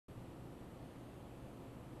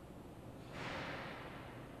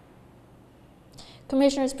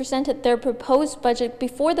Commissioners presented their proposed budget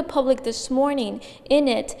before the public this morning. In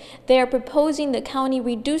it, they are proposing the county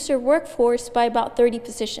reduce their workforce by about 30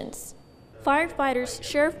 positions. Firefighters,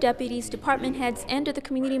 sheriff deputies, department heads, and other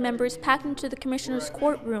community members packed into the commissioner's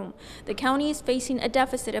courtroom. The county is facing a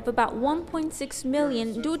deficit of about $1.6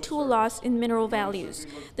 million due to a loss in mineral values.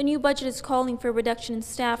 The new budget is calling for a reduction in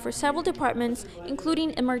staff for several departments,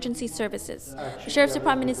 including emergency services. The sheriff's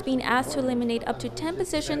department is being asked to eliminate up to 10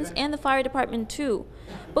 positions, and the fire department too.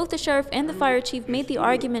 Both the sheriff and the fire chief made the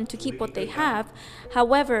argument to keep what they have.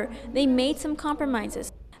 However, they made some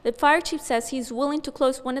compromises. The fire chief says he's willing to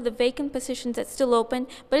close one of the vacant positions that's still open,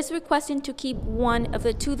 but is requesting to keep one of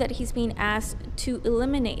the two that he's being asked to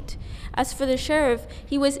eliminate. As for the sheriff,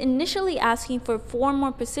 he was initially asking for 4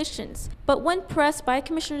 more positions, but when pressed by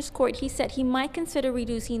Commissioner's Court, he said he might consider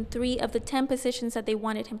reducing 3 of the 10 positions that they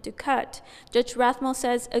wanted him to cut. Judge Rathmel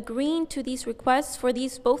says agreeing to these requests for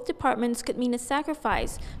these both departments could mean a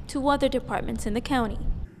sacrifice to other departments in the county.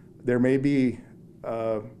 There may be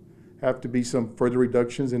have to be some further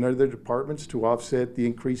reductions in other departments to offset the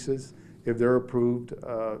increases if they're approved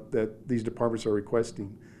that these departments are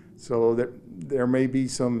requesting. So there may be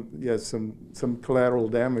some collateral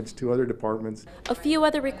damage to other departments. A few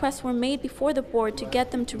other requests were made before the board to get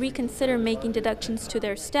them to reconsider making deductions to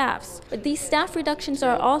their staffs. But these staff reductions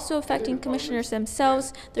are also affecting commissioners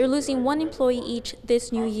themselves. They're losing 1 employee each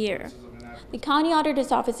this new year. The county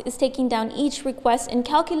auditor's office is taking down each request and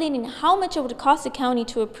calculating how much it would cost the county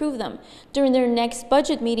to approve them. During their next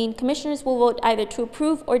budget meeting, commissioners will vote either to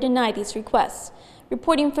approve or deny these requests.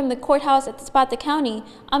 Reporting from the courthouse at Zapata County,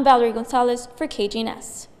 I'm Valerie Gonzalez for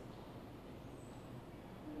KGNS.